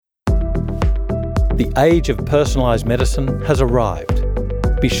The age of personalised medicine has arrived.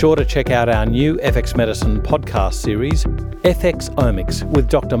 Be sure to check out our new FX Medicine podcast series, FX Omics, with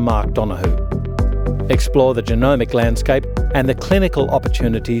Dr. Mark Donohue. Explore the genomic landscape and the clinical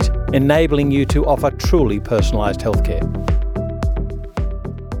opportunities enabling you to offer truly personalised healthcare.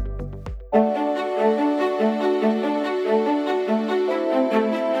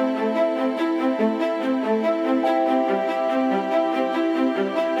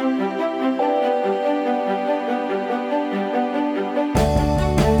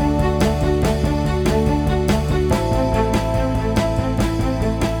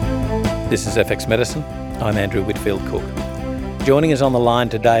 This is FX Medicine. I'm Andrew Whitfield Cook. Joining us on the line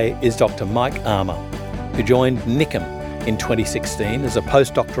today is Dr. Mike Armour, who joined NICM in 2016 as a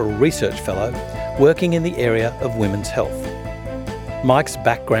postdoctoral research fellow working in the area of women's health. Mike's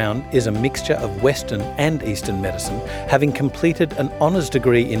background is a mixture of Western and Eastern medicine, having completed an honours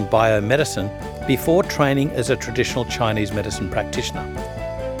degree in biomedicine before training as a traditional Chinese medicine practitioner.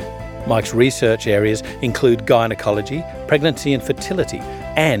 Mike's research areas include gynecology, pregnancy and fertility,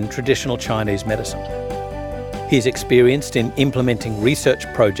 and traditional Chinese medicine. He's experienced in implementing research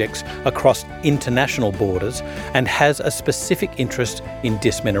projects across international borders and has a specific interest in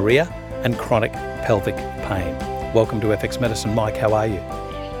dysmenorrhea and chronic pelvic pain. Welcome to FX Medicine. Mike, how are you?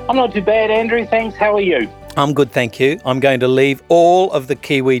 I'm not too bad, Andrew. Thanks. How are you? I'm good, thank you. I'm going to leave all of the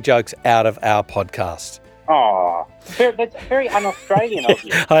Kiwi jokes out of our podcast. Oh, that's very un-Australian of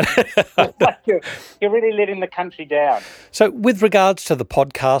you. Like you're really letting the country down. So with regards to the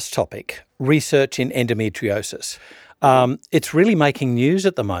podcast topic, research in endometriosis, it's really making news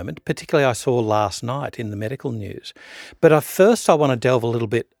at the moment, particularly I saw last night in the medical news. But first I want to delve a little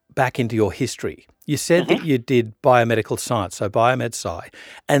bit back into your history. You said that you did biomedical science, so biomed sci,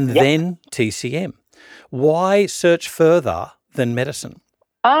 and then TCM. Why search further than medicine?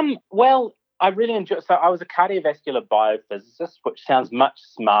 Well, I really enjoyed. So I was a cardiovascular biophysicist, which sounds much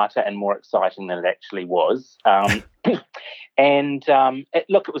smarter and more exciting than it actually was. It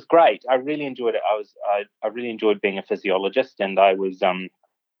was great. I really enjoyed it. I really enjoyed being a physiologist, and I was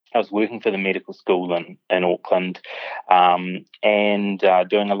working for the medical school in Auckland, and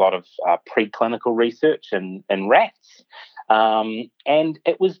doing a lot of preclinical research in rats. And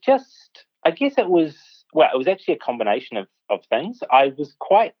it was just, I guess it was actually a combination of things. I was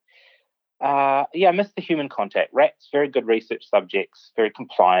quite. I missed the human contact. Rats, very good research subjects, very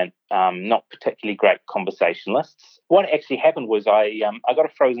compliant, not particularly great conversationalists. What actually happened was I got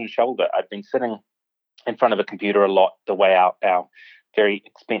a frozen shoulder. I'd been sitting in front of a computer a lot, the way our very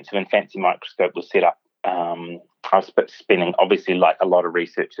expensive and fancy microscope was set up. I was spending, obviously, like a lot of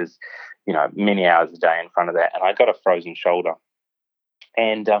researchers, many hours a day in front of that, and I got a frozen shoulder.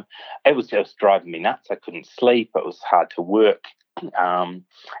 And it was just driving me nuts. I couldn't sleep. It was hard to work.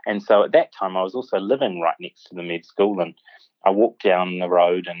 And so at that time, I was also living right next to the med school, and I walked down the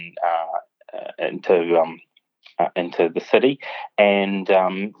road and into the city, and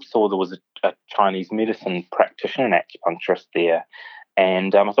saw there was a Chinese medicine practitioner, an acupuncturist there,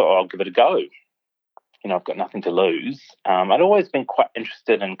 and I thought, I'll give it a go. I've got nothing to lose. I'd always been quite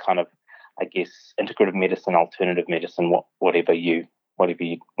interested in kind of, I guess, integrative medicine, alternative medicine, whatever you want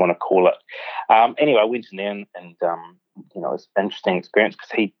to call it. Anyway, I went in there and it was an interesting experience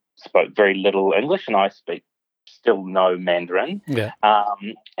because he spoke very little English and I speak still no Mandarin. Yeah.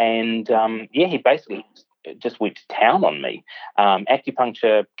 He basically just went to town on me.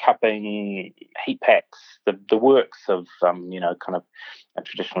 Acupuncture, cupping, heat packs, the works of, kind of a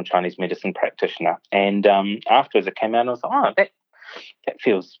traditional Chinese medicine practitioner. And afterwards I came out and I was like, that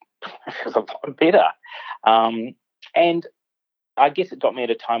feels a lot better. And I guess it got me at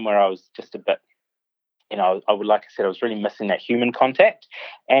a time where I was just a bit, I was really missing that human contact.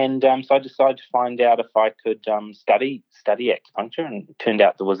 And so I decided to find out if I could study acupuncture. And it turned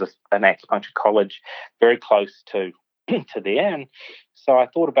out there was an acupuncture college very close to there. And so I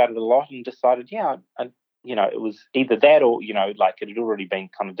thought about it a lot and decided, it was either that or, it had already been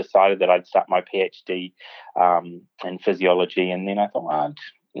kind of decided that I'd start my PhD in physiology. And then I thought,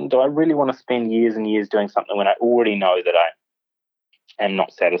 do I really want to spend years and years doing something when I already know that I am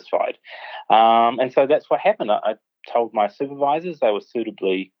not satisfied? And so that's what happened. I told my supervisors. They were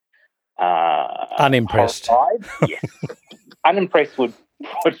suitably unimpressed. Horrified. Yes, unimpressed would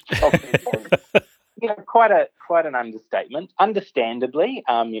quite an understatement. Understandably,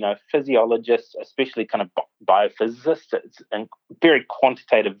 physiologists, especially kind of biophysicists, it's a very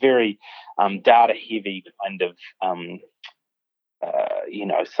quantitative, very data-heavy kind of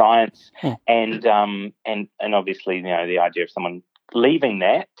science, and obviously, the idea of someone leaving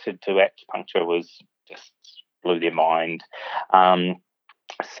that to acupuncture was just blew their mind.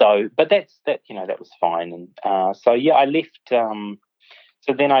 but that was fine. And I left.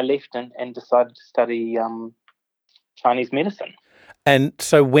 So then I left and decided to study Chinese medicine. And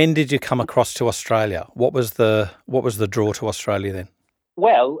so when did you come across to Australia? What was the draw to Australia then?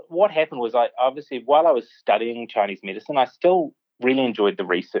 Well, what happened was, I obviously, while I was studying Chinese medicine, I still really enjoyed the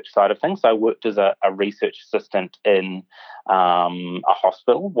research side of things. I worked as a research assistant in a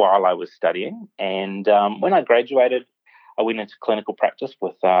hospital while I was studying. And when I graduated, I went into clinical practice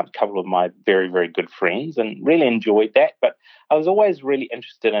with a couple of my very, very good friends and really enjoyed that. But I was always really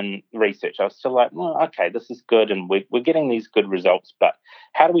interested in research. I was still like, well, okay, this is good and we're getting these good results, but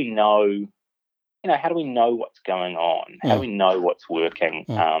how do we know, how do we know what's going on? How do we know what's working?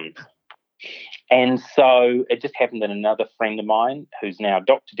 And so it just happened that another friend of mine, who's now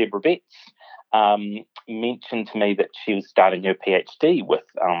Dr. Deborah Betts, mentioned to me that she was starting her PhD with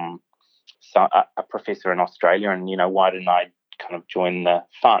a professor in Australia, and why didn't I kind of join the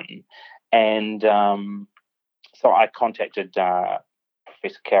fun? And so I contacted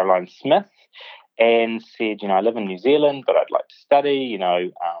Professor Caroline Smith and said, I live in New Zealand, but I'd like to study,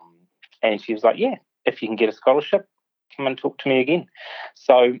 and she was like, yeah, if you can get a scholarship, come and talk to me again.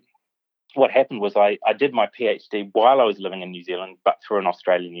 So what happened was I did my PhD while I was living in New Zealand, but through an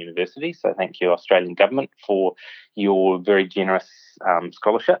Australian university. So thank you, Australian government, for your very generous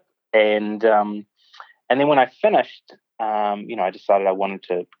scholarship. And then when I finished, I decided I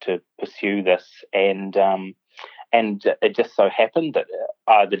wanted to pursue this, and it just so happened that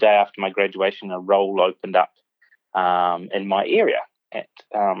the day after my graduation, a role opened up in my area at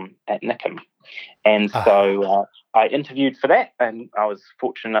NICM, and so I interviewed for that, and I was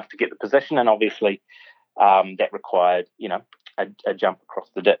fortunate enough to get the position, and obviously that required a jump across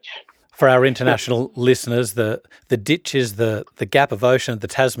the ditch. For our international listeners, the ditch is the gap of ocean at the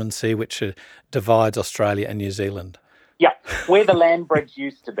Tasman Sea, which divides Australia and New Zealand. Yeah, where the land bridge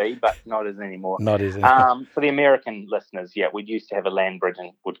used to be, but not as anymore. Not as anymore. For the American listeners, yeah, we used to have a land bridge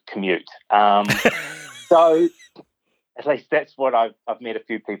and would commute. So at least that's what I've met a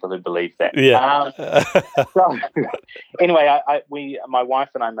few people who believe that. Yeah. So anyway, my wife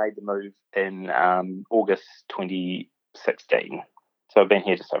and I made the move in August 2016. So I've been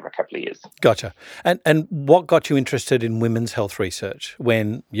here just over a couple of years. Gotcha. And what got you interested in women's health research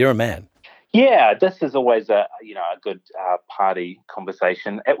when you're a man? Yeah, this is always a good party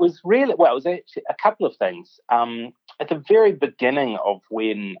conversation. It was actually a couple of things. At the very beginning of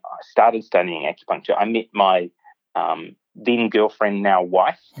when I started studying acupuncture, I met my then girlfriend, now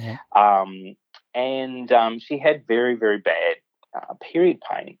wife, and she had very, very bad period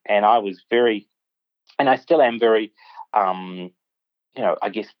pain, and I was and I still am very, I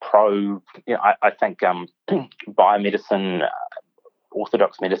guess I think biomedicine,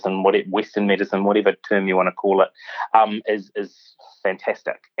 orthodox medicine, Western medicine, whatever term you want to call it, is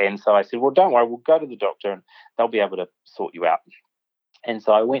fantastic. And so I said, well, don't worry, we'll go to the doctor and they'll be able to sort you out. And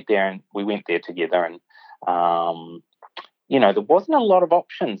so I went there, and we went there together, and there wasn't a lot of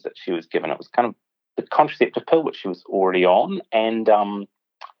options that she was given. It was kind of the contraceptive pill, which she was already on, and kind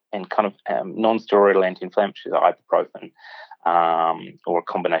of non-steroidal anti-inflammatory, ibuprofen, or a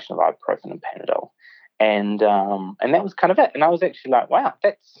combination of ibuprofen and Panadol. And that was kind of it. And I was actually like, wow,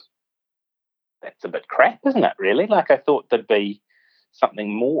 that's a bit crap, isn't it, really? Like, I thought there'd be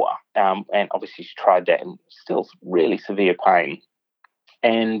something more. And obviously she tried that, and still really severe pain.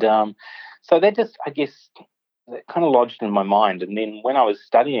 And so that just, I guess, that kind of lodged in my mind. And then when I was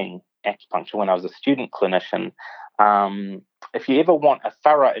studying acupuncture, when I was a student clinician, if you ever want a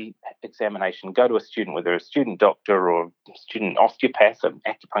thorough examination, go to a student, whether a student doctor or a student osteopath, an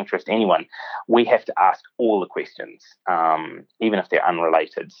acupuncturist, anyone. We have to ask all the questions, even if they're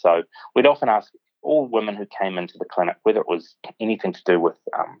unrelated. So we'd often ask all women who came into the clinic, whether it was anything to do with,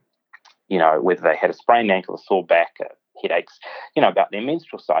 whether they had a sprained ankle, a sore back, headaches, about their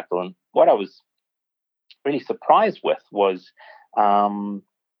menstrual cycle. And what I was really surprised with was,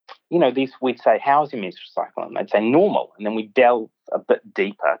 we'd say, how's your menstrual cycle? And they'd say normal. And then we delve a bit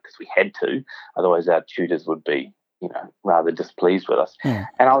deeper because we had to. Otherwise, our tutors would be, rather displeased with us. And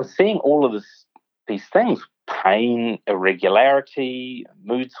I was seeing all of these things, pain, irregularity,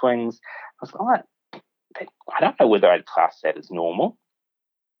 mood swings. I was like, I don't know whether I'd class that as normal.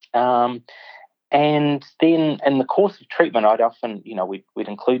 And then in the course of treatment, I'd often, we'd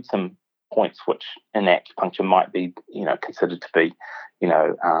include some points which in acupuncture might be, considered to be,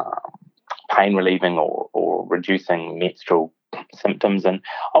 pain relieving or reducing menstrual symptoms. And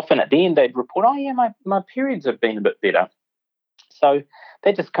often at the end they'd report, oh yeah, my periods have been a bit better. So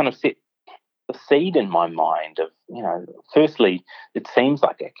that just kind of set the seed in my mind of, firstly, it seems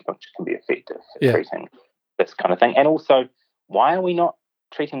like acupuncture can be effective at treating this kind of thing. And also, why are we not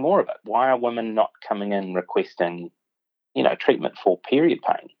treating more of it? Why are women not coming in requesting, treatment for period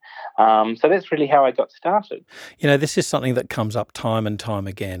pain? So that's really how I got started. This is something that comes up time and time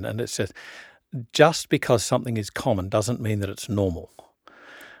again, and it's just because something is common doesn't mean that it's normal.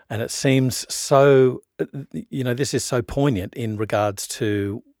 And it seems so, this is so poignant in regards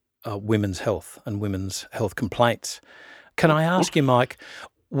to women's health and women's health complaints. Can I ask you, Mike,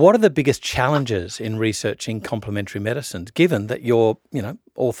 what are the biggest challenges in researching complementary medicines, given that you're,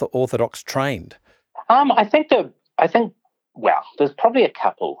 orthodox trained? I think there's probably a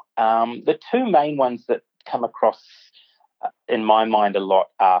couple. The two main ones that come across in my mind a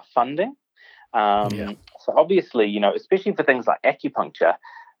lot are funding. So obviously, especially for things like acupuncture,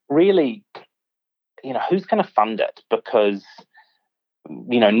 really, who's going to fund it? Because,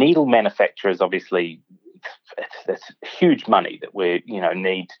 needle manufacturers, obviously, it's huge money that we,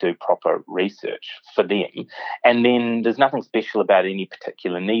 need to do proper research for them. And then there's nothing special about any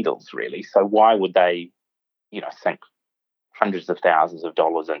particular needles, really. So why would they, sink hundreds of thousands of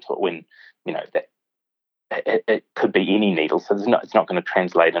dollars into it when, that it could be any needle. So it's not going to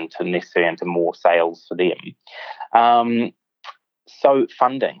translate necessarily into more sales for them. So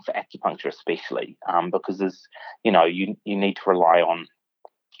funding for acupuncture especially, because there's, you need to rely on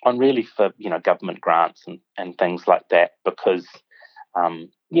really for, government grants and things like that, because,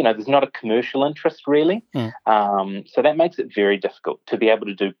 there's not a commercial interest really. So that makes it very difficult to be able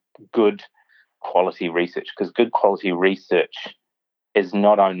to do good quality research, because good quality research is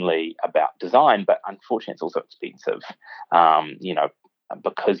not only about design, but unfortunately it's also expensive,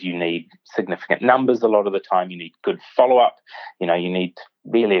 because you need significant numbers a lot of the time. You need good follow-up. You need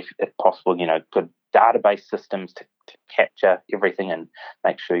really, if possible, good database systems to capture everything and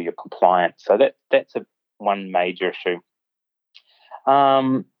make sure you're compliant. So that's one major issue.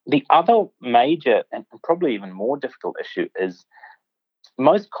 The other major and probably even more difficult issue is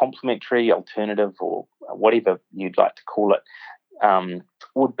most complementary, alternative, or whatever you'd like to call it,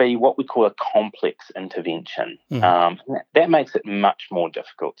 would be what we call a complex intervention. That makes it much more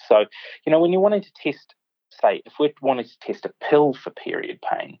difficult. So, when you're wanting to test, say, if we're wanting to test a pill for period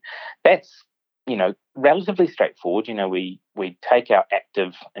pain, that's, relatively straightforward. We take our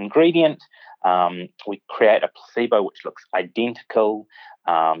active ingredient, we create a placebo which looks identical,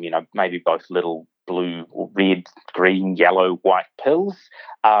 maybe both little blue or red, green, yellow, white pills.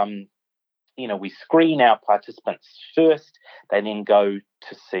 We screen our participants first. They then go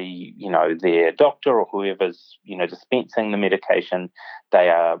to see, their doctor or whoever's, dispensing the medication. They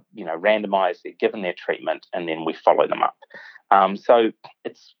are, randomized, they're given their treatment, and then we follow them up. So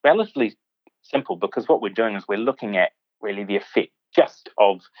it's relatively simple, because what we're doing is we're looking at really the effect just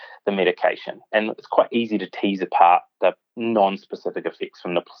of the medication. And it's quite easy to tease apart the non-specific effects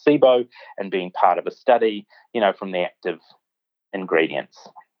from the placebo and being part of a study, from the active ingredients.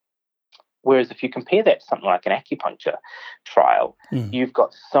 Whereas if you compare that to something like an acupuncture trial, you've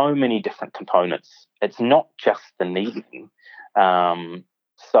got so many different components. It's not just the needling.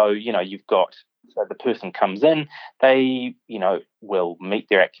 So the person comes in, they, will meet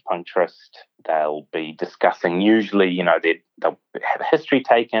their acupuncturist. They'll be discussing, usually, they'll have a history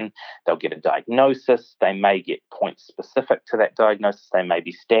taken, they'll get a diagnosis, they may get points specific to that diagnosis, they may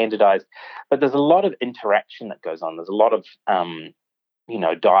be standardized, but there's a lot of interaction that goes on. There's a lot of,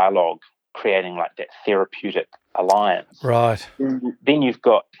 dialogue, creating like that therapeutic alliance. Right. Then you've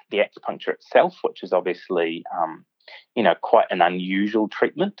got the acupuncture itself, which is obviously, quite an unusual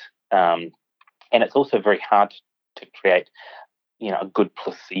treatment. And it's also very hard to create, a good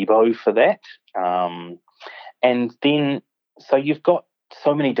placebo for that. And then, so you've got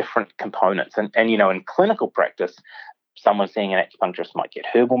so many different components. And in clinical practice, someone seeing an acupuncturist might get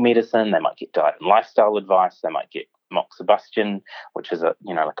herbal medicine, they might get diet and lifestyle advice, they might get moxibustion, which is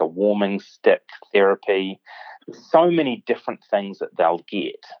like a warming stick therapy. So many different things that they'll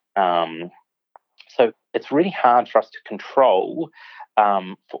get. So it's really hard for us to control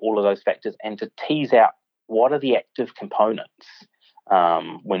for all of those factors and to tease out what are the active components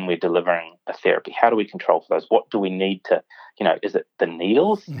when we're delivering a therapy. How do we control for those? What do we need to, is it the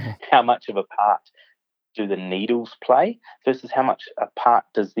needles? Mm-hmm. How much of a part do the needles play versus how much a part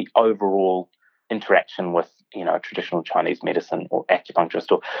does the overall interaction with, traditional Chinese medicine or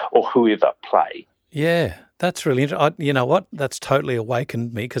acupuncturist or whoever play? Yeah, that's really interesting. You know what? That's totally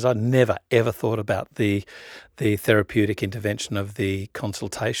awakened me, because I never, ever thought about the therapeutic intervention of the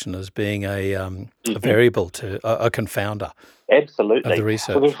consultation as being a variable to a confounder. Absolutely. Of the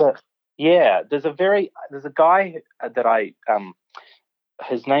research. So there's a guy that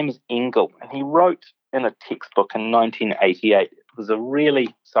his name is Engel, and he wrote in a textbook in 1988. It was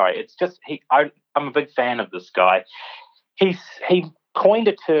I'm a big fan of this guy. He coined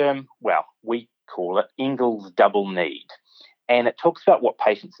a term, well, we call it Engel's double need. And it talks about what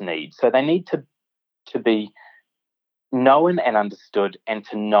patients need. So they need to be known and understood, and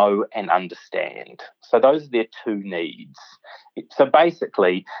to know and understand. So those are their two needs. So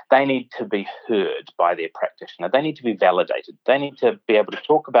basically, they need to be heard by their practitioner. They need to be validated. They need to be able to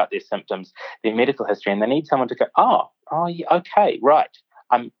talk about their symptoms, their medical history, and they need someone to go, yeah, okay, right.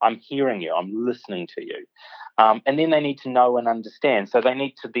 I'm hearing you. I'm listening to you. And then they need to know and understand. So they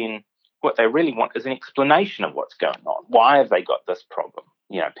need to then, what they really want is an explanation of what's going on. Why have they got this problem?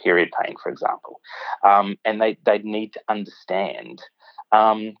 Period pain, for example. And they need to understand.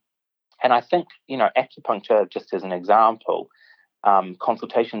 And I think, acupuncture, just as an example,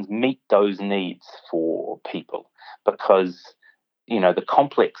 consultations meet those needs for people because, the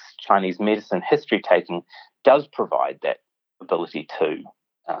complex Chinese medicine history taking does provide that ability to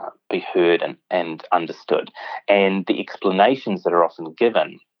be heard and understood. And the explanations that are often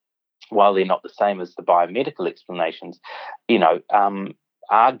given, while they're not the same as the biomedical explanations,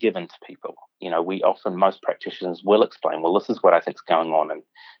 are given to people. Most practitioners will explain, well, this is what I think is going on in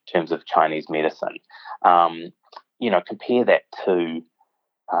terms of Chinese medicine. Compare that to,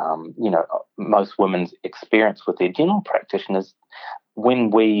 most women's experience with their general practitioners.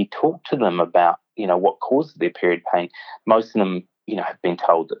 When we talk to them about, what causes their period pain, most of them, have been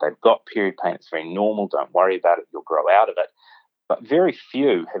told that they've got period pain. It's very normal. Don't worry about it. You'll grow out of it. But very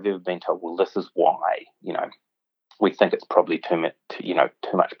few have ever been told, well, this is why, we think it's probably too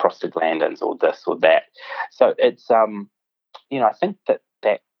much prostaglandins or this or that. So it's, I think that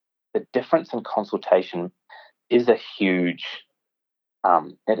the difference in consultation is a huge,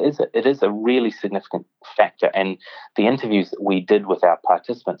 it is a really significant factor. And the interviews that we did with our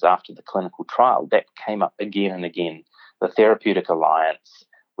participants after the clinical trial, that came up again and again. The therapeutic alliance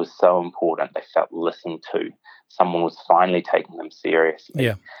was so important. They felt listened to. Someone was finally taking them seriously.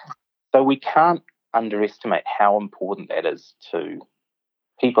 Yeah. So we can't underestimate how important that is to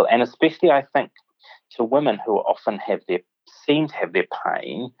people, and especially I think to women who often seem to have their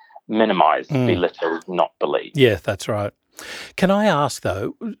pain minimized, belittled, not believed. Yeah, that's right. Can I ask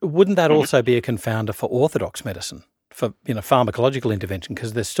though, wouldn't that also be a confounder for orthodox medicine, for pharmacological intervention?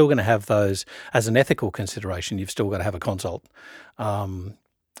 Because they're still going to have those as an ethical consideration. You've still got to have a consult and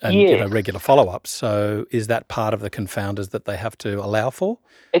regular follow-ups. So is that part of the confounders that they have to allow for?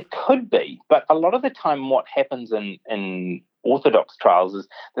 It could be, but a lot of the time what happens in orthodox trials is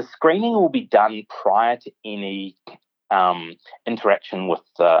the screening will be done prior to any interaction with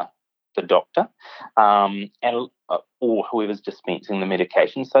the doctor or whoever's dispensing the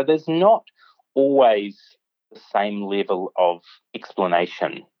medication. So there's not always the same level of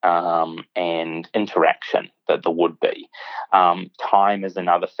explanation and interaction that there would be. Time is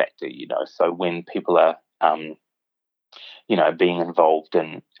another factor, so when people are, being involved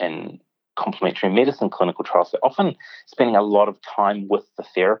in complementary medicine clinical trials, they're often spending a lot of time with the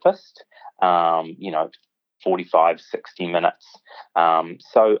therapist, 45, 60 minutes.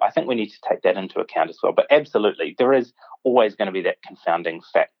 So I think we need to take that into account as well. But absolutely, there is always going to be that confounding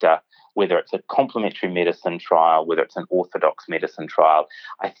factor, whether it's a complementary medicine trial, whether it's an orthodox medicine trial.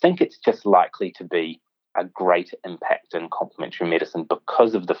 I think it's just likely to be a greater impact in complementary medicine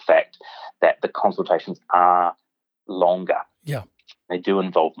because of the fact that the consultations are longer. Yeah. They do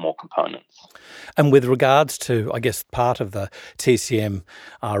involve more components. And with regards to, I guess, part of the TCM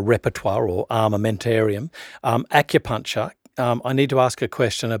repertoire or armamentarium, acupuncture, I need to ask a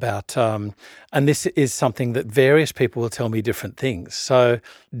question about, and this is something that various people will tell me different things. So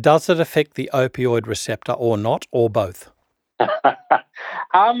does it affect the opioid receptor or not, or both?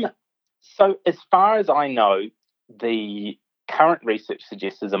 So as far as I know, the current research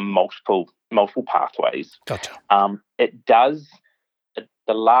suggests there's a multiple pathways. Gotcha. It does.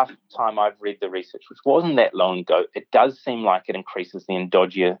 The last time I've read the research, which wasn't that long ago, it does seem like it increases the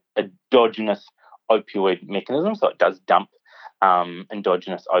endogenous opioid mechanism. So it does dump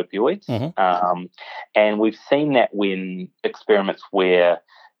endogenous opioids. Mm-hmm. And we've seen that when experiments where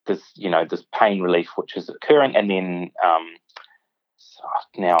there's pain relief which is occurring, and then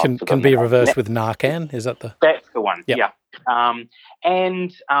now can be reversed with Narcan. Is that that's the one? Yep. Yeah.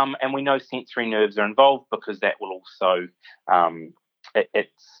 And we know sensory nerves are involved because that will also it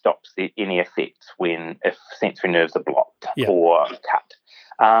stops any effects if sensory nerves are blocked or cut.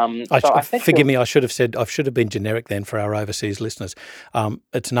 Forgive me, I should have been generic then for our overseas listeners.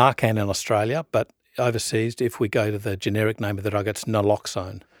 It's Narcan in Australia, but overseas, if we go to the generic name of the drug, it's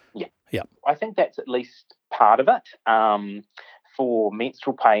naloxone. Yeah. I think that's at least part of it. For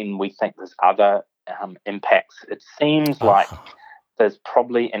menstrual pain, we think there's other impacts. It seems like there's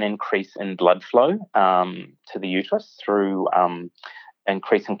probably an increase in blood flow to the uterus through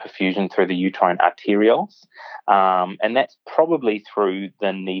increasing perfusion through the uterine arterioles, and that's probably through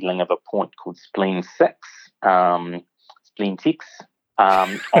the needling of a point called spleen 6, spleen 6,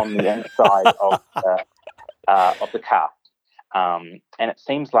 on the inside of the calf. And it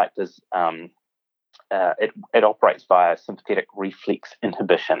seems like there's it operates via sympathetic reflex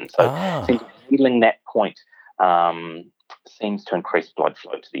inhibition. So needling that point seems to increase blood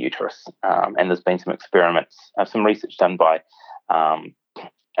flow to the uterus. And there's been some experiments, some research done by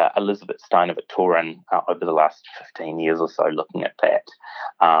Elizabeth Steiner Victorin over the last 15 years or so looking at that.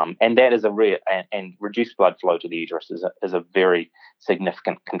 And that is and reduced blood flow to the uterus is a very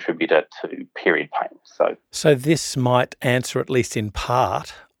significant contributor to period pain. So this might answer, at least in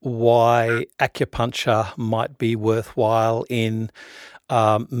part, why acupuncture might be worthwhile in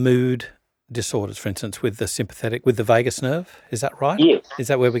mood disorders, for instance, with the vagus nerve. Is that right? Yes. Is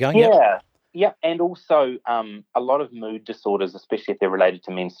that where we're going? Yeah. Yeah, and also a lot of mood disorders, especially if they're related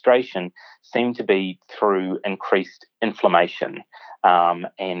to menstruation, seem to be through increased inflammation.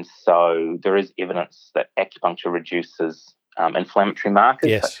 And so there is evidence that acupuncture reduces inflammatory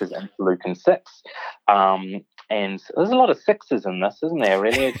markers such as interleukin-6. And there's a lot of sixes in this, isn't there,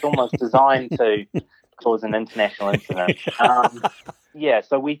 really? It's almost designed to cause an international incident.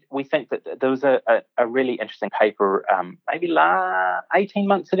 So we think that there was a really interesting paper maybe 18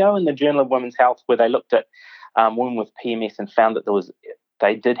 months ago in the Journal of Women's Health where they looked at women with PMS and found that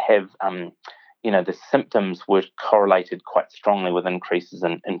they did have the symptoms were correlated quite strongly with increases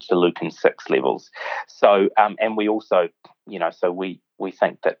in interleukin-6 levels. So and we also so we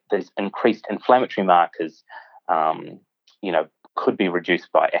think that there's increased inflammatory markers could be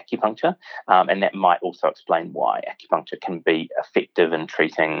reduced by acupuncture, and that might also explain why acupuncture can be effective in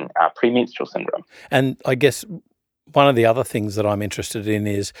treating premenstrual syndrome. And I guess one of the other things that I'm interested in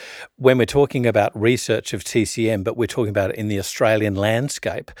is when we're talking about research of TCM, but we're talking about it in the Australian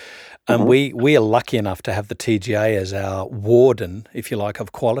landscape, and we are lucky enough to have the TGA as our warden, if you like,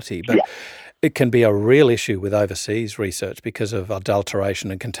 of quality. But it can be a real issue with overseas research because of adulteration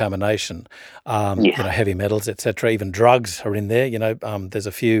and contamination, heavy metals, etc. Even drugs are in there. There's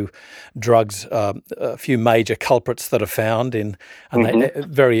a few drugs, a few major culprits that are found in, and they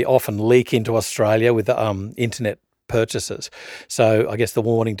very often leak into Australia with internet purchases. So I guess the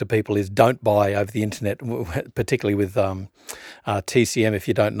warning to people is don't buy over the internet, particularly with TCM, if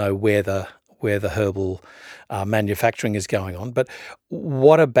you don't know where the herbal manufacturing is going on. But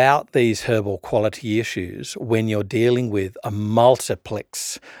what about these herbal quality issues when you're dealing with a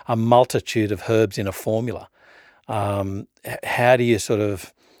multitude of herbs in a formula? How do you sort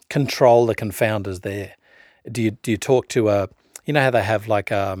of control the confounders there? Do you talk to how they have like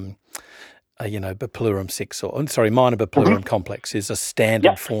Biplurum 6 minor Biplurum complex is a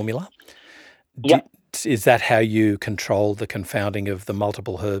standard formula. Is that how you control the confounding of the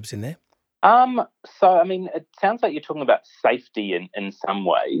multiple herbs in there? It sounds like you're talking about safety in some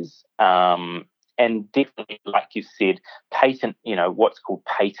ways, and definitely, like you said, patent. What's called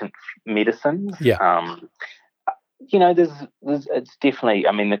patent medicines. It's definitely.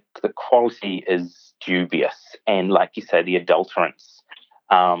 The quality is dubious, and like you say, the adulterants,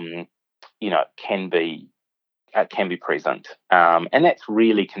 can be present, and that's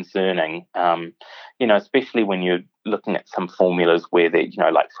really concerning. Especially when you're looking at some formulas where they,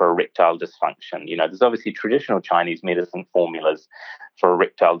 like for erectile dysfunction. There's obviously traditional Chinese medicine formulas for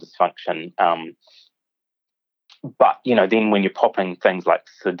erectile dysfunction, but then when you're popping things like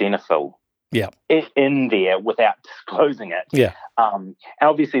sildenafil in there without disclosing it, and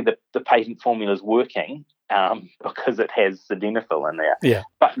obviously the patent formula is working. Because it has sildenafil in there.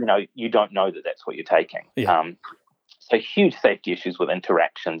 But, you don't know that that's what you're taking. So huge safety issues with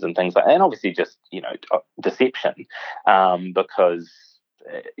interactions and things like that. And obviously just, deception because,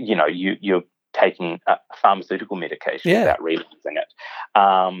 you're taking a pharmaceutical medication without realizing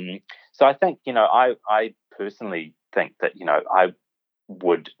it. So I think, I personally think that, I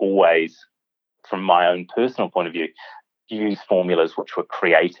would always, from my own personal point of view, use formulas which were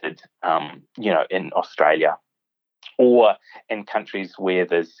created, in Australia or in countries where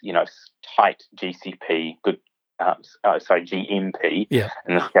there's, tight GCP, good, GMP,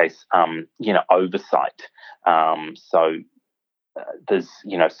 in this case, oversight. So there's,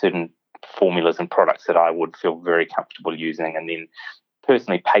 certain formulas and products that I would feel very comfortable using, and then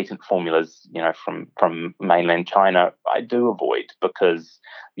personally patent formulas, from mainland China, I do avoid because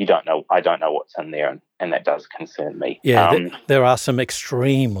I don't know what's in there, and that does concern me. There are some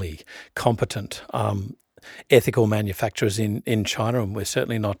extremely competent ethical manufacturers in China, and we're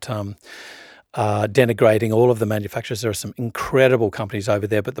certainly not denigrating all of the manufacturers. There are some incredible companies over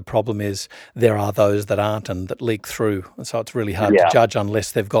there, but the problem is there are those that aren't and that leak through. And so it's really hard to judge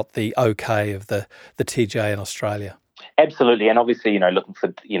unless they've got the okay of the TGA in Australia. Absolutely. And obviously, looking for,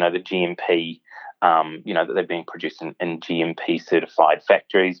 the GMP, that they're being produced in GMP certified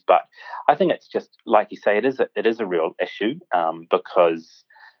factories. But I think it's just, like you say, it is a real issue because,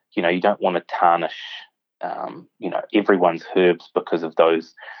 you don't want to tarnish, everyone's herbs because of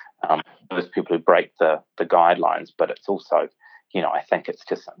those people who break the guidelines. But it's also, I think it's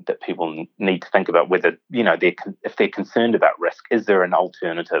just something that people need to think about whether, if they're concerned about risk, is there an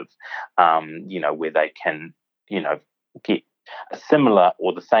alternative, where they can, get a similar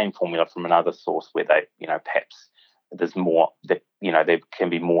or the same formula from another source where they, perhaps there's more that, they can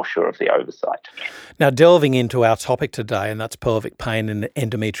be more sure of the oversight. Now, delving into our topic today, and that's pelvic pain and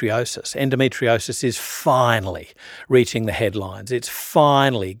endometriosis. Endometriosis is finally reaching the headlines. It's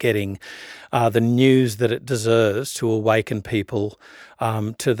finally getting the news that it deserves to awaken people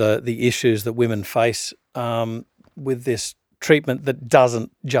to the issues that women face with this treatment that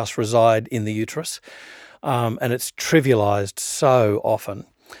doesn't just reside in the uterus. And it's trivialised so often.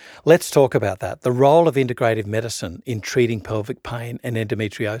 Let's talk about that, the role of integrative medicine in treating pelvic pain and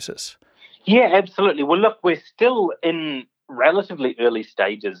endometriosis. Yeah, absolutely. Well, look, we're still in relatively early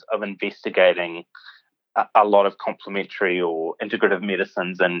stages of investigating a lot of complementary or integrative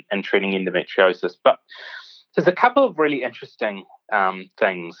medicines and treating endometriosis. But there's a couple of really interesting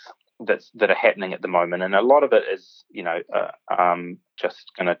things that are happening at the moment. And a lot of it is,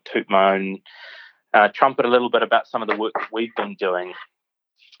 just going to toot my own trumpet a little bit about some of the work that we've been doing.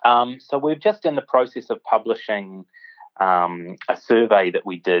 So we're just in the process of publishing a survey that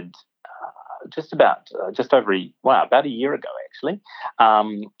we did about a year ago, actually,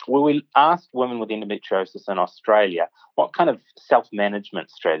 where we asked women with endometriosis in Australia what kind of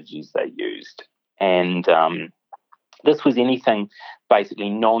self-management strategies they used. And this was anything basically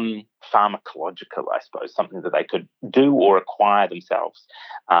non-pharmacological, I suppose, something that they could do or acquire themselves.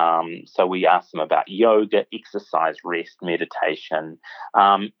 So we asked them about yoga, exercise, rest, meditation,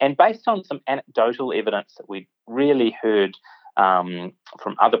 and based on some anecdotal evidence that we'd really heard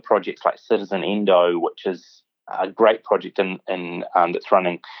from other projects like Citizen Endo, which is a great project that's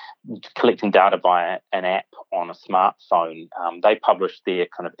running, collecting data via an app on a smartphone. They published their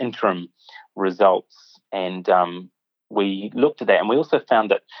kind of interim results, and we looked at that, and we also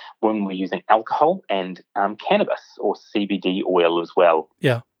found that women were using alcohol and cannabis or CBD oil as well.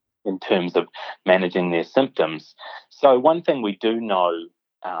 Yeah. In terms of managing their symptoms. So one thing we do know,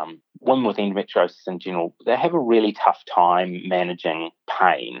 women with endometriosis in general, they have a really tough time managing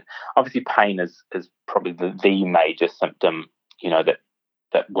pain. Obviously, pain is probably the major symptom,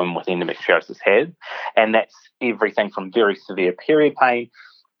 that women with endometriosis have, and that's everything from very severe period pain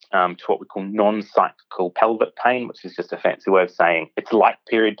to what we call non-cyclical pelvic pain, which is just a fancy way of saying it's like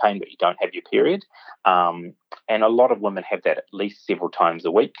period pain, but you don't have your period. And a lot of women have that at least several times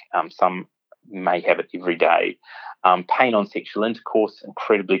a week. Some may have it every day. Pain on sexual intercourse,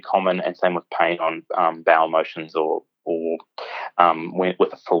 incredibly common, and same with pain on bowel motions or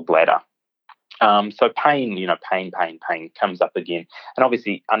with a full bladder. So pain, pain comes up again. And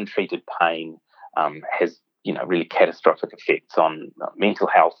obviously untreated pain has really catastrophic effects on mental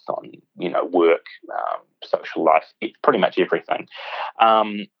health, on, work, social life, pretty much everything.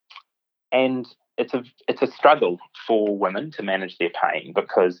 And it's a struggle for women to manage their pain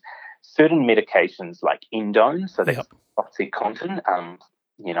because certain medications like endone, so that's OxyContin,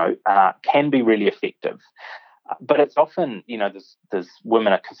 can be really effective. But it's often, there's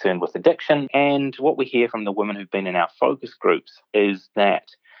women are concerned with addiction. And what we hear from the women who've been in our focus groups is that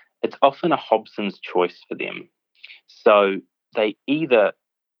it's often a Hobson's choice for them. So they either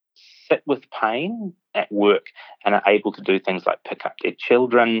sit with pain at work and are able to do things like pick up their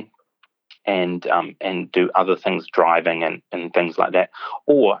children and do other things, driving and things like that,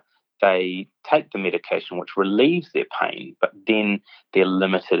 or they take the medication which relieves their pain, but then they're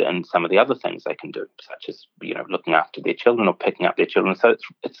limited in some of the other things they can do, such as looking after their children or picking up their children. So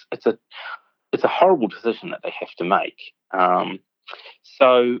it's a horrible decision that they have to make.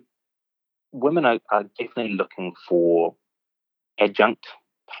 So women are definitely looking for adjunct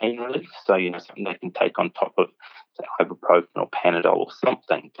pain relief, so something they can take on top of, say, ibuprofen or Panadol or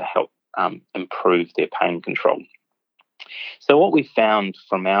something to help improve their pain control. So what we found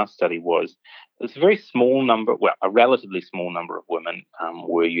from our study was there's a relatively small number of women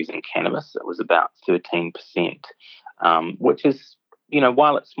were using cannabis. It was about 13%, which is,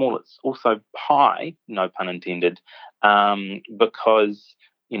 while it's small, it's also high, no pun intended, because,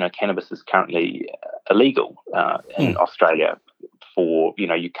 cannabis is currently illegal in Australia for,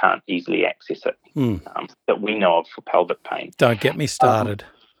 you can't easily access it, that we know of for pelvic pain. Don't get me started.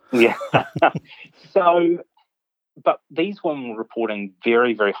 Yeah. So, but these women were reporting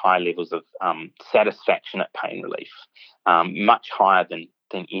very, very high levels of satisfaction at pain relief, much higher than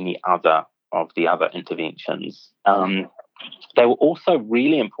any other of the other interventions. They were also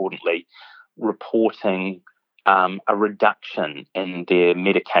really importantly reporting a reduction in their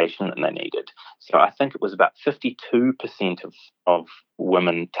medication that they needed. So I think it was about 52% of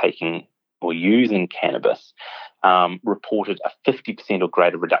women taking or using cannabis reported a 50% or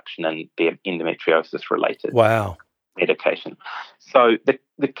greater reduction in their endometriosis-related medication. So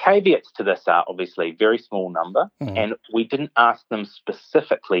the caveats to this are obviously very small number, and we didn't ask them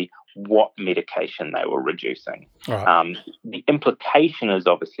specifically what medication they were reducing. Right. The implication is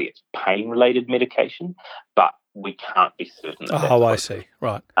obviously it's pain-related medication, but we can't be certain. I see.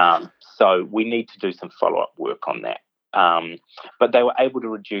 Right. So we need to do some follow-up work on that. But they were able to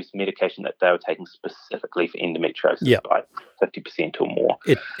reduce medication that they were taking specifically for endometriosis by 50% or more.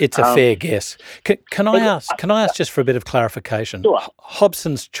 It's a fair guess. Can I ask just for a bit of clarification? Sure.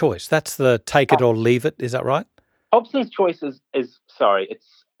 Hobson's choice, that's the take it or leave it, is that right? Hobson's choice is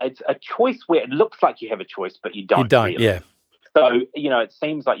it's a choice where it looks like you have a choice, but you don't. You don't, really. yeah. So, it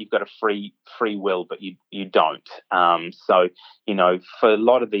seems like you've got a free will, but you don't. So, for a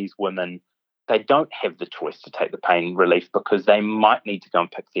lot of these women, they don't have the choice to take the pain relief because they might need to go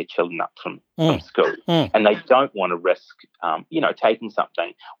and pick their children up from school. And they don't want to risk, taking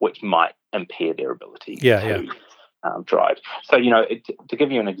something which might impair their ability to drive. So, to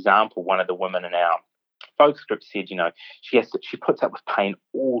give you an example, one of the women in our focus group said, she puts up with pain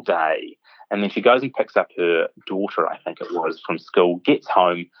all day, and then she goes and picks up her daughter, I think it was, from school, gets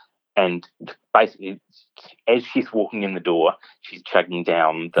home, and basically as she's walking in the door, she's chugging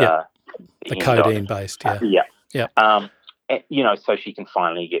down the codeine-based, so she can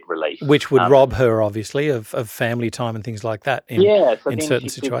finally get relief. Which would rob her, obviously, of family time and things like that in certain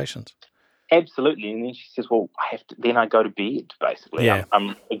situations. Absolutely. And then she says, well, then I go to bed, basically. Yeah.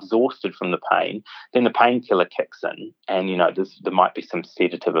 I'm exhausted from the pain. Then the painkiller kicks in, and, there might be some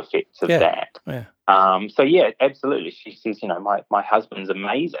sedative effects of that. Yeah. Absolutely. She says, my husband's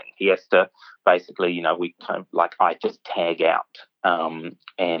amazing. He has to basically, we kind of I just tag out.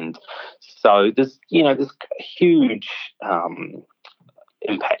 And so there's huge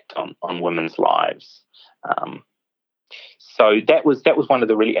impact on women's lives. So that was one of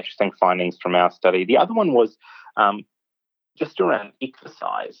the really interesting findings from our study. The other one was just around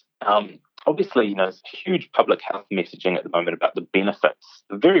exercise. Obviously, there's huge public health messaging at the moment about the benefits,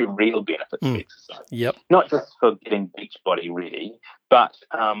 the very real benefits of exercise. Yep. Not just for getting beach body ready, but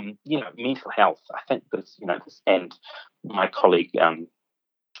mental health. I think this, and my colleague,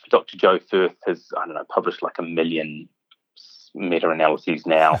 Dr. Joe Firth, has published like 1 million meta-analyses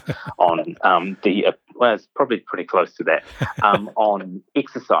now on it's probably pretty close to that, on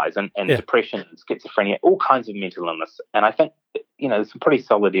exercise and depression, schizophrenia, all kinds of mental illness. And I think, there's some pretty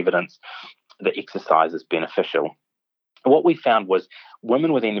solid evidence that exercise is beneficial. What we found was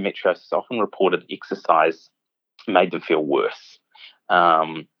women with endometriosis often reported exercise made them feel worse.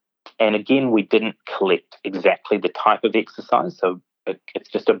 And again, we didn't collect exactly the type of exercise, so it's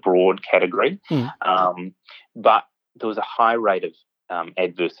just a broad category. But there was a high rate of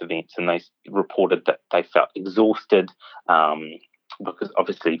adverse events, and they reported that they felt exhausted because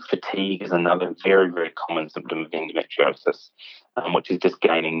obviously fatigue is another very, very common symptom of endometriosis, which is just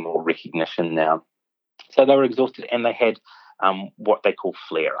gaining more recognition now. So they were exhausted, and they had what they call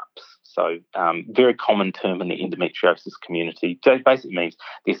flare-ups. So very common term in the endometriosis community. So it basically means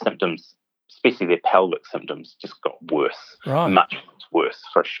their symptoms, especially their pelvic symptoms, just got worse, much worse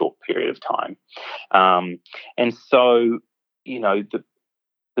for a short period of time. And so,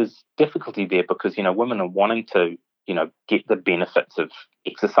 there's difficulty there because, women are wanting to, get the benefits of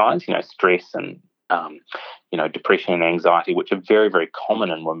exercise, stress and, depression and anxiety, which are very, very common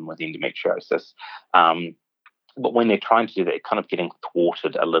in women with endometriosis. But when they're trying to do that, they're kind of getting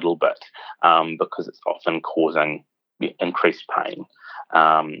thwarted a little bit because it's often causing increased pain.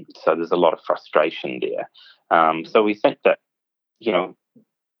 So there's a lot of frustration there. So we think that,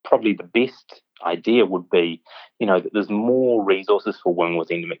 probably the best idea would be, that there's more resources for women with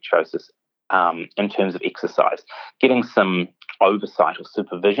endometriosis in terms of exercise, getting some oversight or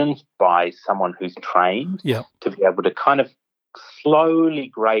supervision by someone who's trained to be able to kind of slowly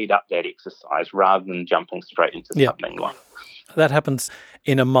grade up that exercise rather than jumping straight into something like that. Happens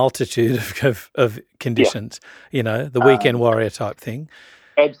in a multitude of conditions, the weekend warrior type thing.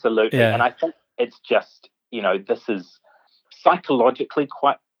 Absolutely. Yeah. And I think it's just, this is psychologically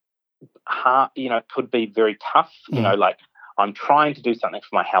quite hard, it could be very tough, like I'm trying to do something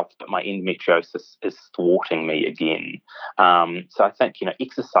for my health, but my endometriosis is thwarting me again. So I think,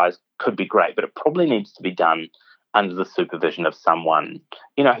 exercise could be great, but it probably needs to be done under the supervision of someone,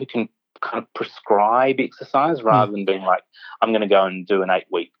 who can kind of prescribe exercise rather than being like, I'm going to go and do an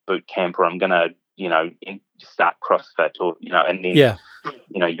 8-week boot camp, or I'm going to, start CrossFit, or, and then,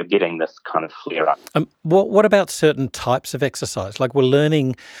 you're getting this kind of flare up. What about certain types of exercise? Like, we're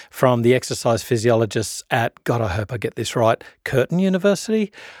learning from the exercise physiologists at, God, I hope I get this right, Curtin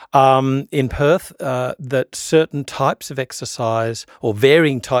University in Perth, that certain types of exercise or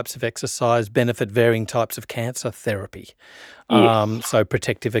varying types of exercise benefit varying types of cancer therapy. Yes. So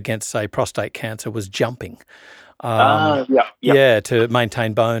protective against, say, prostate cancer was jumping. To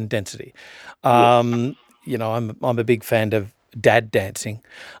maintain bone density. I'm a big fan of dad dancing,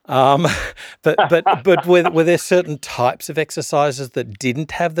 but were there certain types of exercises that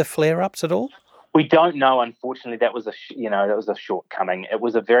didn't have the flare ups at all? We don't know. Unfortunately, that was a shortcoming. It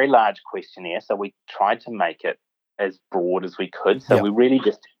was a very large questionnaire, so we tried to make it as broad as we could. So we really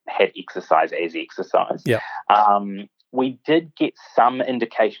just had exercise as exercise. Yeah. We did get some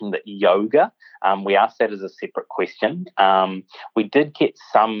indication that yoga, we asked that as a separate question. We did get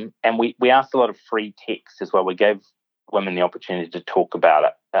some, and we asked a lot of free text as well. We gave women the opportunity to talk about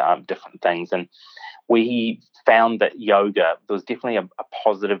it, different things. And we found that yoga, there was definitely a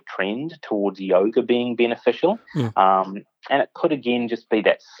positive trend towards yoga being beneficial. And it could, again, just be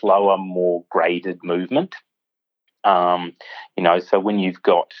that slower, more graded movement. So when you've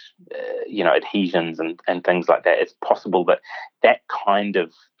got, adhesions and things like that, it's possible that kind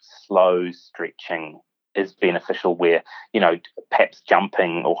of slow stretching is beneficial where, perhaps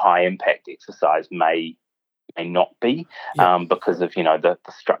jumping or high impact exercise may not be because of, the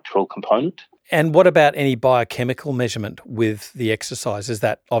structural component. And what about any biochemical measurement with the exercise? Is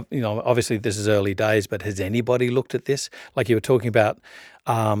that, obviously this is early days, but has anybody looked at this? Like you were talking about,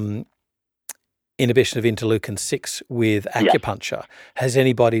 inhibition of interleukin-6 with acupuncture. Has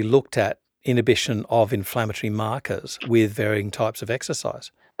anybody looked at inhibition of inflammatory markers with varying types of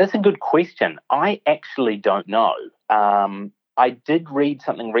exercise? That's a good question. I actually don't know. I did read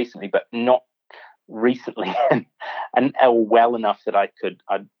something recently, but not recently and well enough that I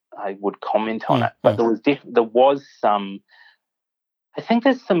would comment on it. But there was some. I think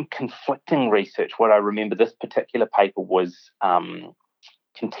there's some conflicting research. What I remember, this particular paper was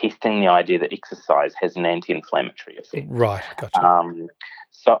contesting the idea that exercise has an anti-inflammatory effect. Right, gotcha.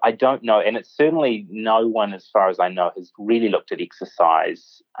 So I don't know, and it's certainly no one, as far as I know, has really looked at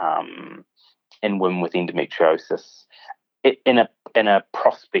exercise in women with endometriosis in a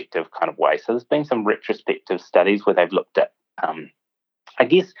prospective kind of way. So there's been some retrospective studies where they've looked at, I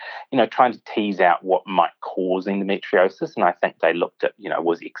guess, trying to tease out what might cause endometriosis, and I think they looked at,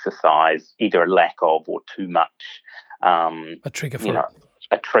 was exercise either a lack of or too much, a trigger for it.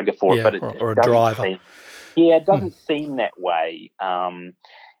 A trigger for it, but or a driver. It doesn't seem that way.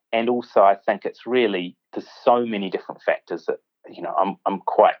 And also, I think it's really, there's so many different factors that, I'm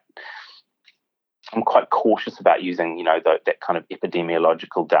quite cautious about using, that kind of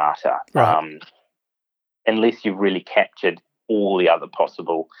epidemiological data, right. Unless you've really captured all the other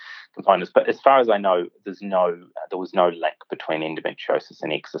possible components. But as far as I know, there was no link between endometriosis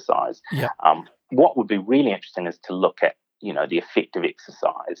and exercise. Yeah. What would be really interesting is to look at, the effect of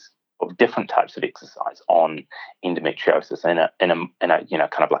exercise, of different types of exercise on endometriosis in a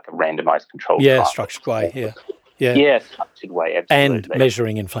kind of like a randomized controlled trial. Structured way. Yeah, structured way, absolutely. And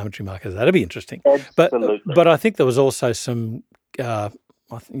measuring inflammatory markers. That'd be interesting. Absolutely. But I think there was also some, I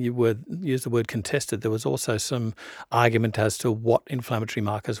think you used the word contested, there was also some argument as to what inflammatory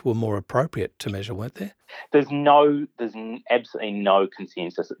markers were more appropriate to measure, weren't there? There's absolutely no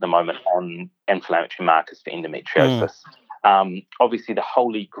consensus at the moment on inflammatory markers for endometriosis. Obviously, the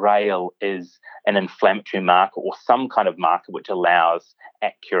holy grail is an inflammatory marker or some kind of marker which allows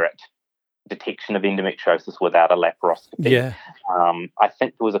accurate detection of endometriosis without a laparoscopy. Yeah. I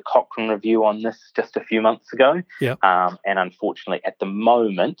think there was a Cochrane review on this just a few months ago. Yeah. And unfortunately, at the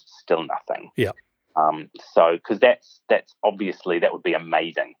moment, still nothing. Yeah. So, because that's obviously, that would be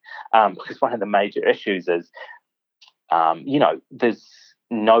amazing. Because one of the major issues is, there's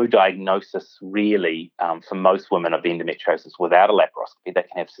no diagnosis really for most women of endometriosis without a laparoscopy. They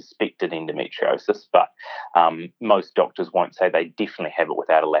can have suspected endometriosis, but most doctors won't say they definitely have it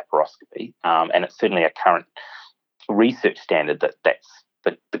without a laparoscopy. And it's certainly a current research standard that's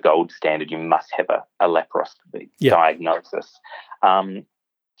the gold standard. You must have a laparoscopy diagnosis. And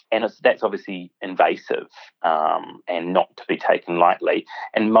that's obviously invasive and not to be taken lightly.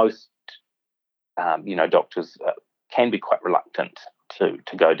 And most, doctors can be quite reluctant to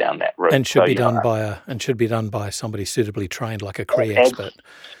go down that route. And should be done by somebody suitably trained, like a CRE expert.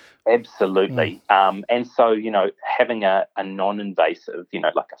 Absolutely. And so, having a non-invasive,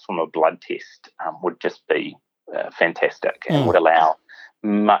 like from a blood test would just be fantastic and would allow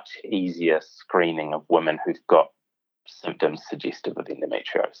much easier screening of women who've got symptoms suggestive of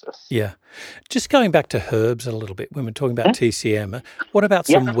endometriosis. Yeah. Just going back to herbs a little bit, when we're talking about TCM, what about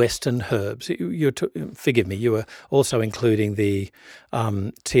some Western herbs? Forgive me, you were also including the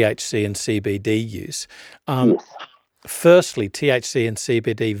THC and CBD use. Yes. Firstly, THC and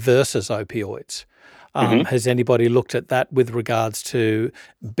CBD versus opioids. Has anybody looked at that with regards to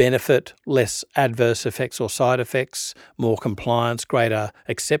benefit, less adverse effects or side effects, more compliance, greater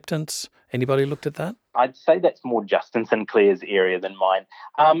acceptance? Anybody looked at that? I'd say that's more Justin Sinclair's area than mine.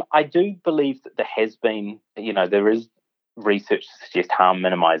 I do believe that there has been, there is research to suggest harm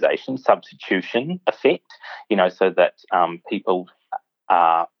minimisation, substitution effect, so that people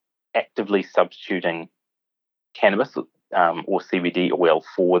are actively substituting cannabis or CBD oil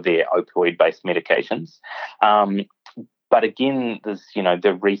for their opioid-based medications. But again, there's,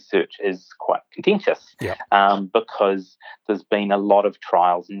 the research is quite contentious because there's been a lot of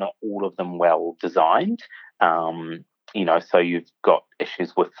trials, not all of them well designed. So you've got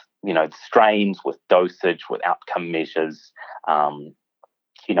issues with, strains, with dosage, with outcome measures. So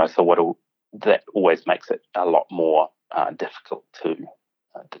that always makes it a lot more difficult to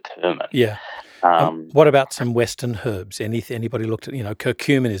determine. Yeah. What about some Western herbs? Anybody looked at,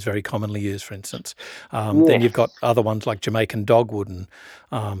 curcumin is very commonly used, for instance. Then you've got other ones like Jamaican dogwood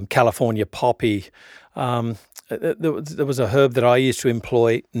and California poppy. There was a herb that I used to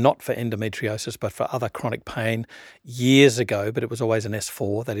employ, not for endometriosis, but for other chronic pain years ago, but it was always an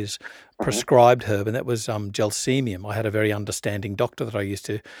S4, that is prescribed herb, and that was gelsemium. I had a very understanding doctor that I used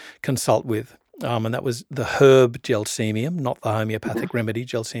to consult with. And that was the herb gelsemium, not the homeopathic remedy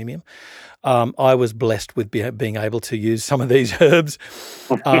gelsemium. I was blessed with being able to use some of these herbs.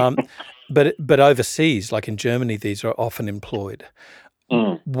 But overseas, like in Germany, these are often employed.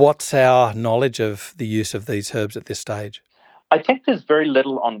 What's our knowledge of the use of these herbs at this stage? I think there's very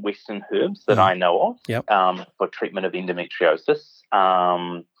little on Western herbs that I know of for treatment of endometriosis.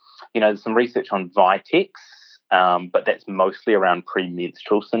 There's some research on Vitex, but that's mostly around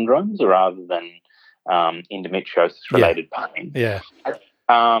premenstrual syndromes rather than endometriosis-related pain. Yeah.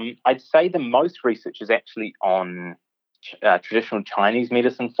 I'd say the most research is actually on traditional Chinese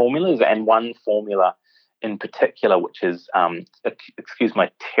medicine formulas, and one formula in particular, which is, excuse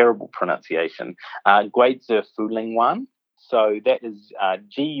my terrible pronunciation, Guizhi Fuling 1. So that is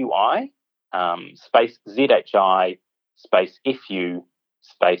GUI space ZHI space FU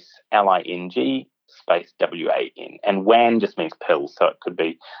space LING space WAN. And WAN just means pills, so it could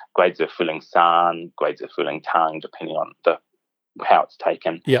be Guizhi Fuling San, Guizhi Fuling Tang, depending on how it's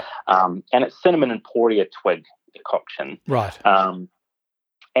taken. Yeah. And it's cinnamon and poria twig decoction. Right.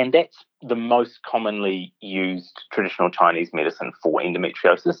 And that's the most commonly used traditional Chinese medicine for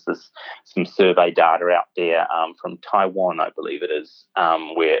endometriosis. There's some survey data out there from Taiwan, I believe it is,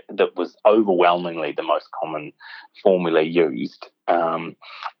 where that was overwhelmingly the most common formula used. And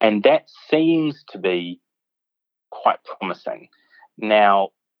that seems to be quite promising.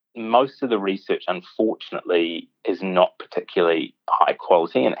 Now, most of the research, unfortunately, is not particularly high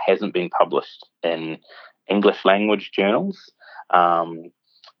quality, and it hasn't been published in English language journals.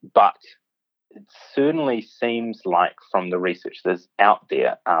 But it certainly seems like from the research that's out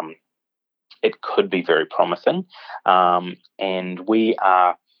there, it could be very promising. And we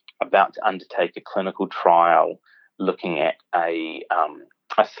are about to undertake a clinical trial looking at a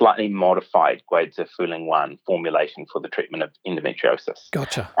slightly modified Guizhi Fuling 1 formulation for the treatment of endometriosis.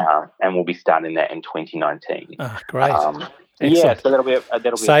 Gotcha. And we'll be starting that in 2019. Great. Yeah, so that'll be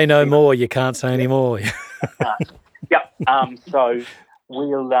say no more. You can't say any more. So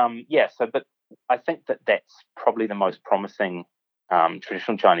we'll, but I think that's probably the most promising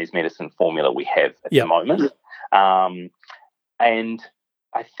traditional Chinese medicine formula we have at the moment. And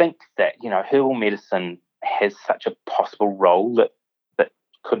I think that, herbal medicine has such a possible role that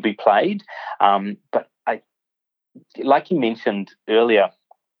could be played. But like you mentioned earlier,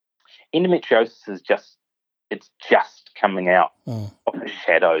 endometriosis is just coming out of the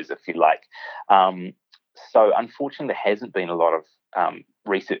shadows, if you like. So unfortunately, there hasn't been a lot of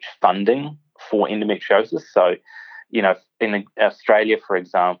research funding for endometriosis. So, in Australia, for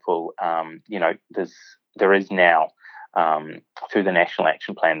example, there is now, through the National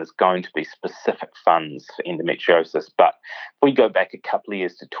Action Plan, there's going to be specific funds for endometriosis. But if we go back a couple of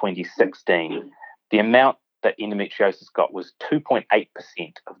years to 2016, the amount that endometriosis got was 2.8%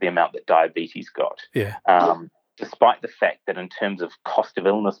 of the amount that diabetes got. Yeah. despite the fact that in terms of cost of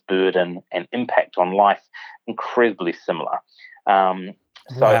illness burden and impact on life, incredibly similar. So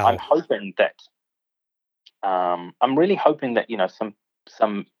Wow. I'm hoping that I'm really hoping that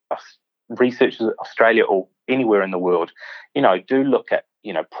some researchers in Australia or anywhere in the world, do look at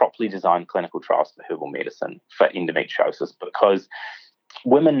properly designed clinical trials for herbal medicine for endometriosis, because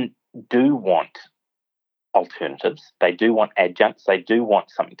women do want alternatives. They do want adjuncts. They do want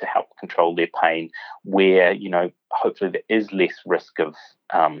something to help control their pain where, hopefully there is less risk of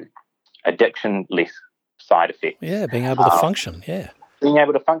addiction, less side effects. Yeah, being able to function, yeah. Being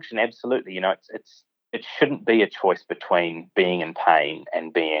able to function, absolutely. It shouldn't be a choice between being in pain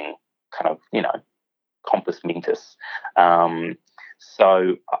and being kind of, compos mentis.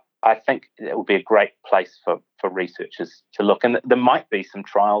 So I think it would be a great place for researchers to look. And there might be some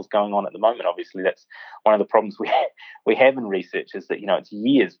trials going on at the moment. Obviously, that's one of the problems we have in research is that, it's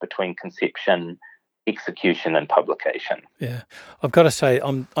years between conception, execution and publication. Yeah. I've got to say,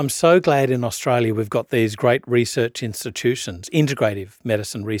 I'm so glad in Australia we've got these great research institutions, integrative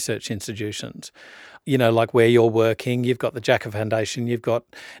medicine research institutions, like where you're working. You've got the Jacker Foundation, you've got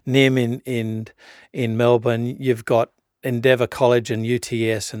NIM in Melbourne, you've got Endeavour College and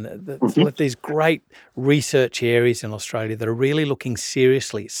UTS, and these great research areas in Australia that are really looking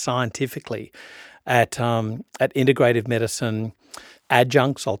seriously, scientifically, at integrative medicine,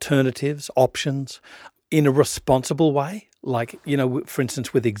 adjuncts, alternatives, options, in a responsible way. Like, for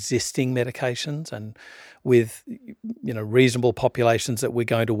instance, with existing medications and with, reasonable populations that we're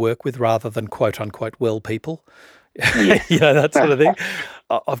going to work with rather than quote unquote well people. Yes. That sort of thing.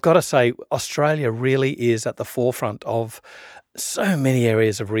 I've got to say, Australia really is at the forefront of so many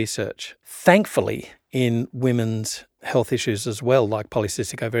areas of research. Thankfully, in women's health issues as well, like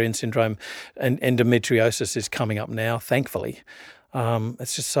polycystic ovarian syndrome and endometriosis is coming up now, thankfully.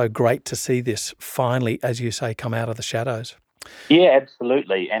 It's just so great to see this finally, as you say, come out of the shadows. Yeah,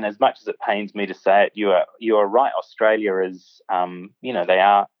 absolutely. And as much as it pains me to say it, you are right. Australia is,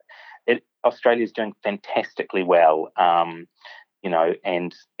 Australia is doing fantastically well, and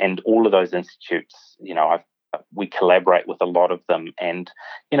all of those institutes, we collaborate with a lot of them, and,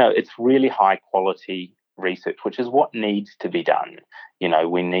 it's really high quality research, which is what needs to be done.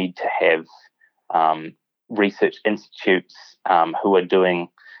 We need to have research institutes who are doing,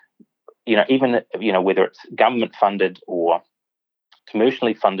 even, whether it's government funded or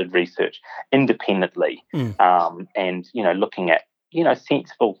commercially funded research independently, and, looking at,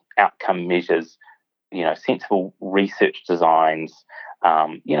 sensible outcome measures, sensible research designs,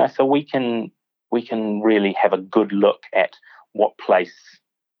 so we can really have a good look at what place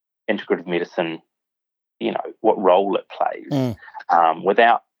integrative medicine, what role it plays,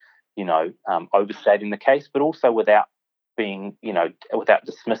 without, overstating the case, but also without being, without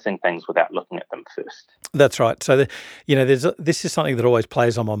dismissing things, without looking at them first. That's right. So, this is something that always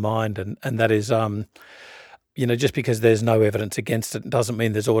plays on my mind, and that is, just because there's no evidence against it doesn't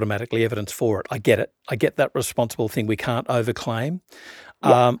mean there's automatically evidence for it. I get it. I get that responsible thing. We can't overclaim.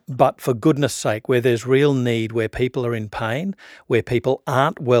 Yeah. But for goodness sake, where there's real need, where people are in pain, where people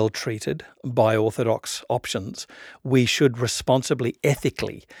aren't well treated by orthodox options, we should responsibly,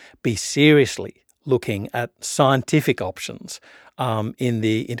 ethically be seriously looking at scientific options in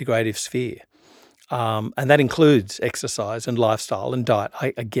the integrative sphere. And that includes exercise and lifestyle and diet.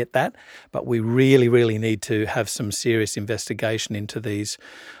 I get that, but we really, really need to have some serious investigation into these,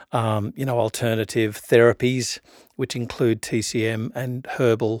 alternative therapies, which include TCM and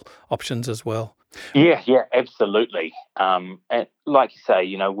herbal options as well. Yeah, absolutely. And like you say,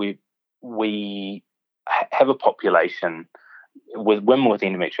 we have a population with women with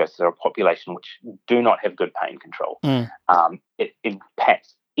endometriosis, are a population which do not have good pain control. It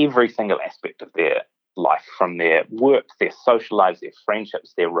impacts every single aspect of their life, from their work, their social lives, their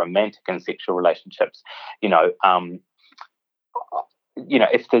friendships, their romantic and sexual relationships.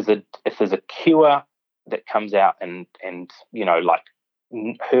 If there's a cure that comes out and like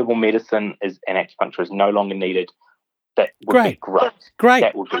herbal medicine and acupuncture is no longer needed, that would be great. Great.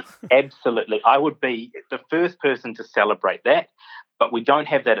 That would be absolutely. I would be the first person to celebrate that, but we don't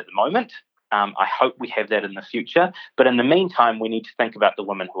have that at the moment. I hope we have that in the future. But in the meantime, we need to think about the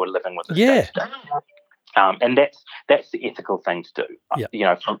women who are living with this. Yeah. And that's the ethical thing to do.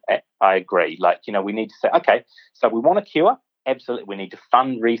 Yeah. I agree. We need to say, okay, so we want a cure. Absolutely. We need to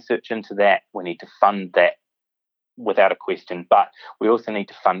fund research into that. We need to fund that without a question. But we also need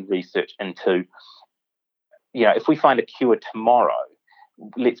to fund research into, if we find a cure tomorrow,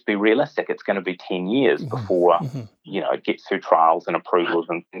 let's be realistic, it's going to be 10 years before, it gets through trials and approvals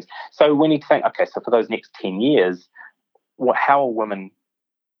and things. So we need to think, okay, so for those next 10 years, how are women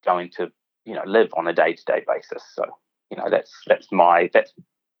going to live on a day-to-day basis. So, that's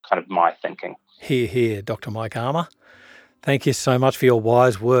kind of my thinking. Hear, hear, Dr. Mike Armour. Thank you so much for your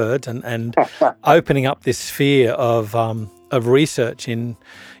wise words and opening up this sphere of research in,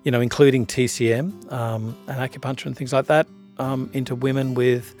 including TCM and acupuncture and things like that into women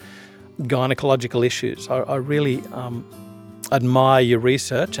with gynecological issues. I really admire your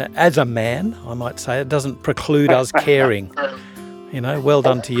research. As a man, I might say, it doesn't preclude us caring. Well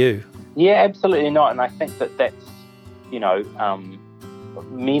done to you. Yeah, absolutely not. And I think that's,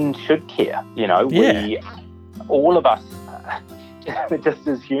 men should care. We, all of us, just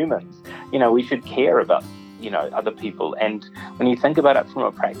as humans, we should care about, other people. And when you think about it from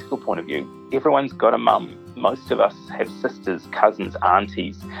a practical point of view, everyone's got a mum. Most of us have sisters, cousins,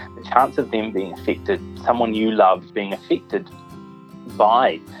 aunties. The chance of them being affected, someone you love being affected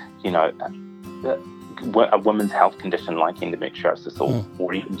by, a woman's health condition like endometriosis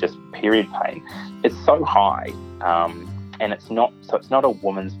or even just period pain, it's so high. And it's not a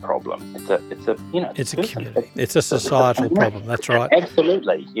woman's problem. It's a community. It's a societal problem. That's right.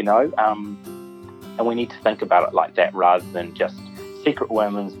 Absolutely. And we need to think about it like that rather than just secret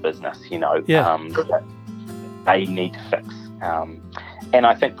women's business. That they need to fix. And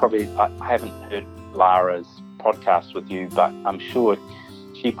I think probably I haven't heard Lara's podcast with you, but I'm sure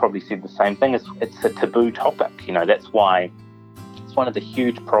she probably said the same thing. It's a taboo topic. That's why it's one of the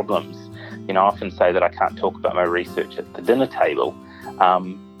huge problems. I often say that I can't talk about my research at the dinner table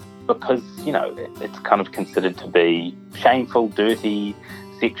because, it's kind of considered to be shameful, dirty,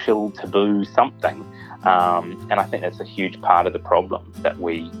 sexual, taboo, something. And I think that's a huge part of the problem that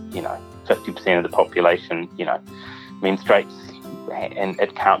we, 50% of the population, menstruates and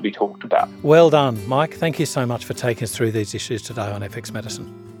it can't be talked about. Well done, Mike. Thank you so much for taking us through these issues today on FX Medicine.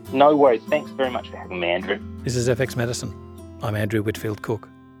 No worries. Thanks very much for having me, Andrew. This is FX Medicine. I'm Andrew Whitfield Cook.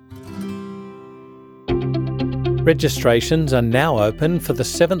 Registrations are now open for the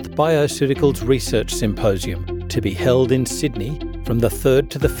 7th Bioceuticals Research Symposium to be held in Sydney from the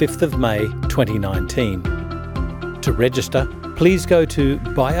 3rd to the 5th of May 2019. To register, please go to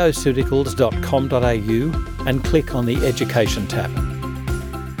bioceuticals.com.au and click on the Education tab.